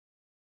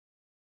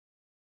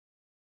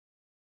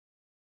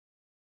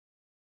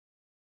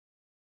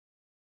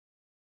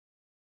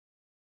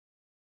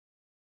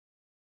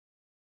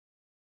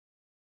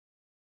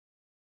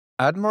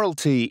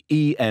Admiralty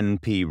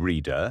ENP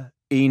Reader,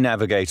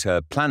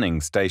 eNavigator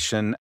Planning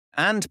Station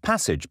and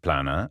Passage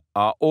Planner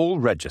are all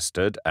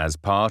registered as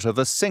part of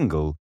a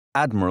single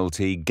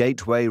Admiralty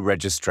Gateway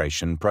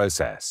registration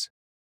process.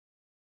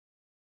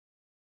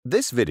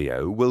 This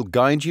video will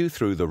guide you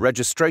through the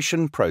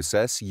registration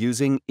process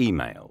using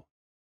email.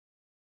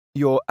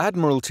 Your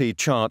Admiralty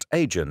Chart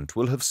agent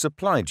will have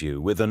supplied you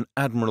with an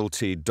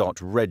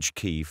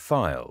admiralty.regkey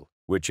file,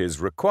 which is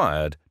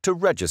required to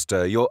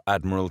register your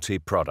Admiralty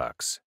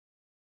products.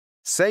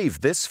 Save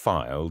this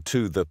file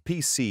to the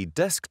PC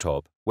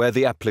desktop where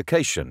the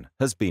application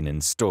has been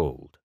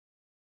installed.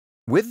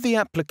 With the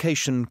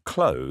application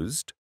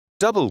closed,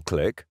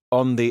 double-click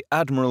on the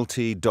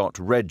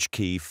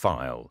admiralty.regkey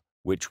file,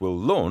 which will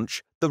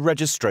launch the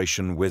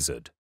registration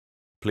wizard.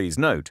 Please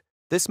note,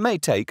 this may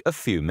take a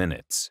few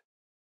minutes.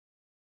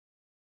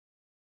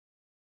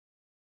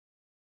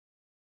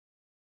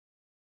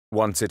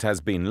 Once it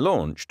has been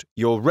launched,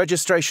 your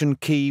registration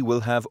key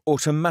will have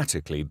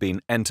automatically been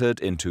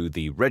entered into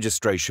the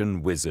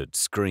registration wizard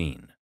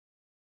screen.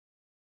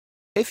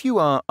 If you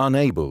are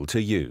unable to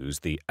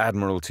use the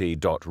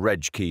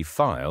admiralty.regkey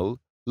file,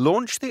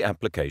 launch the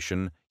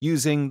application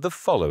using the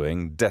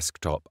following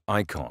desktop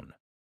icon.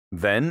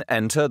 Then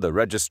enter the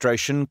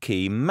registration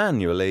key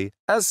manually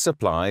as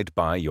supplied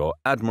by your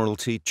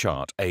Admiralty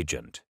Chart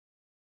agent.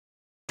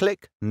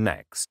 Click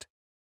Next.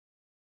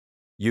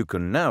 You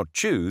can now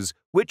choose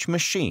which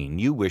machine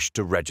you wish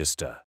to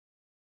register.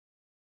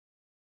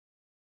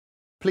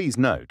 Please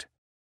note,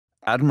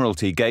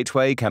 Admiralty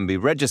Gateway can be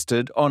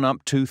registered on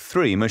up to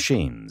 3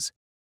 machines: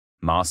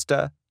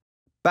 Master,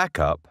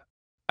 Backup,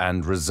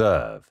 and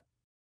Reserve.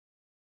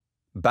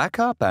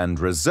 Backup and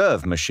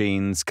Reserve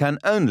machines can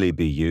only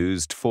be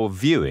used for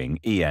viewing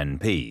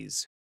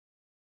ENPs.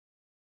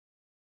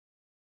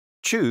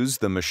 Choose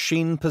the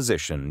machine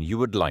position you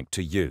would like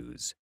to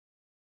use.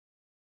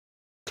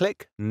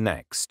 Click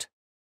Next.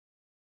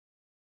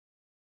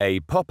 A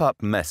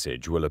pop-up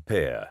message will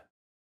appear.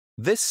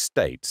 This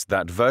states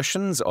that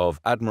versions of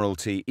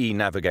Admiralty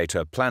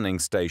eNavigator Planning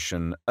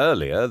Station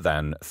earlier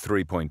than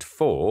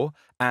 3.4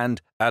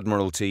 and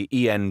Admiralty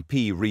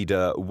ENP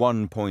Reader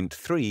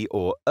 1.3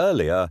 or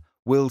earlier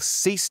will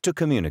cease to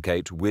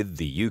communicate with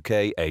the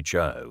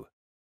UKHO.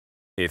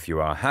 If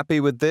you are happy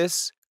with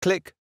this,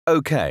 click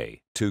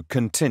OK to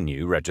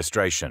continue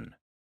registration.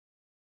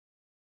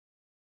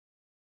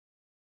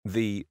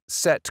 The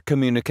Set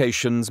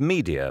Communications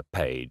Media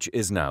page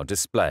is now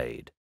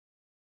displayed.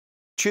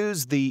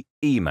 Choose the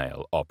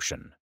Email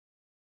option.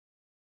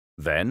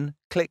 Then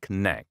click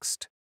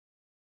Next.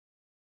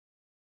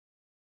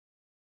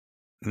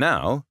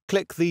 Now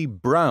click the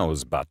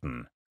Browse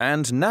button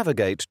and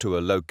navigate to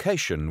a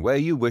location where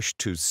you wish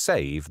to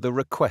save the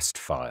request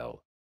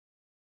file.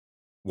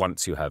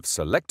 Once you have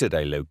selected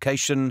a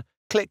location,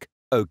 click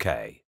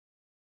OK.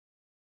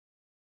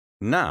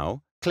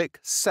 Now click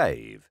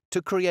Save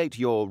to create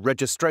your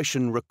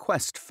registration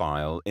request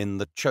file in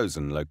the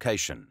chosen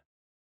location.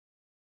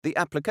 The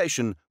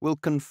application will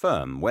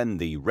confirm when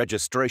the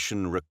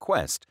registration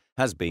request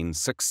has been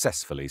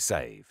successfully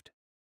saved.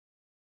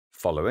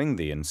 Following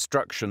the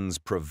instructions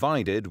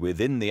provided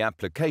within the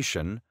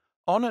application,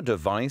 on a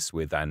device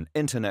with an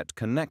internet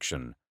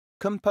connection,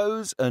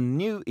 compose a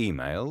new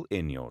email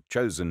in your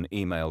chosen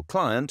email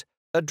client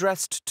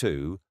addressed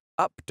to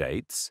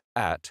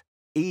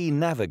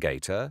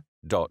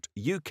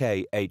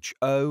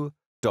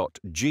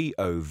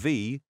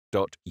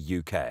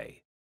updates@ukho.gov.uk.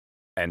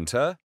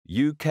 Enter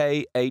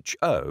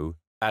UKHO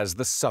as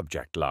the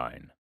subject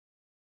line.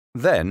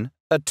 Then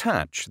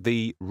attach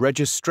the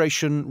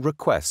registration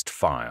request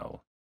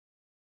file.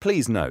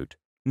 Please note,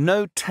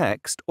 no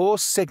text or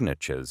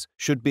signatures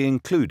should be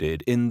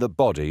included in the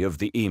body of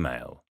the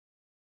email.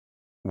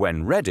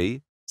 When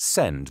ready,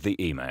 send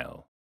the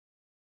email.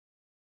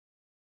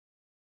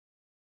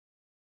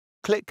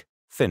 Click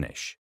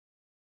Finish.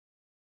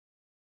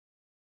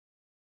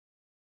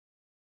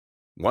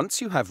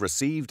 Once you have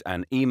received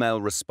an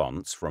email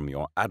response from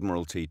your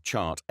Admiralty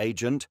Chart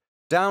agent,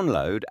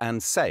 download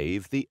and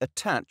save the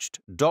attached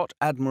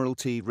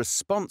 .admiralty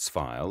response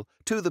file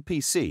to the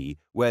PC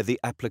where the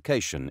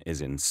application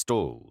is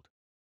installed.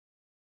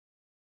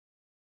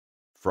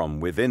 From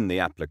within the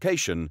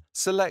application,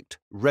 select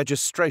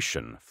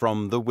Registration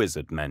from the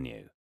wizard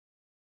menu.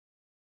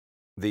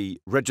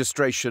 The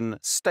Registration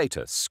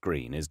Status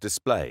screen is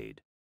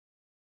displayed.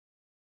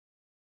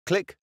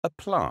 Click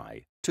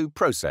Apply to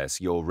process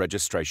your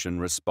registration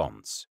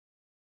response.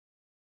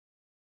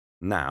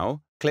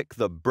 Now, click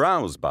the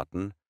Browse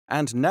button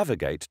and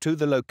navigate to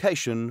the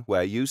location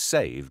where you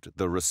saved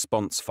the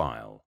response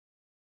file.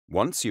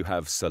 Once you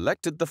have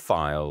selected the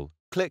file,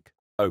 click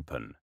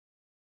Open.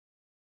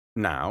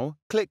 Now,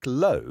 click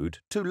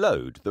Load to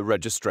load the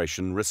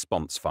registration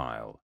response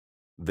file.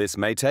 This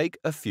may take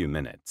a few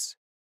minutes.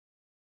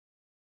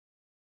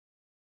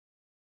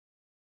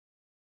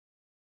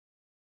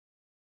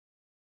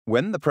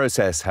 When the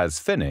process has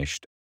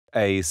finished,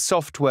 a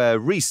software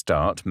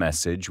restart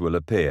message will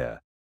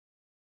appear.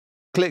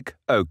 Click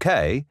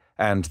OK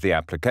and the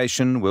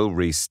application will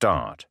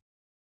restart.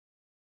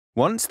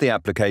 Once the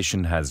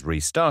application has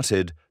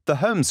restarted, the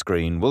home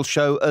screen will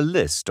show a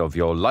list of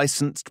your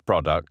licensed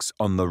products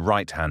on the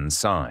right-hand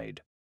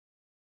side.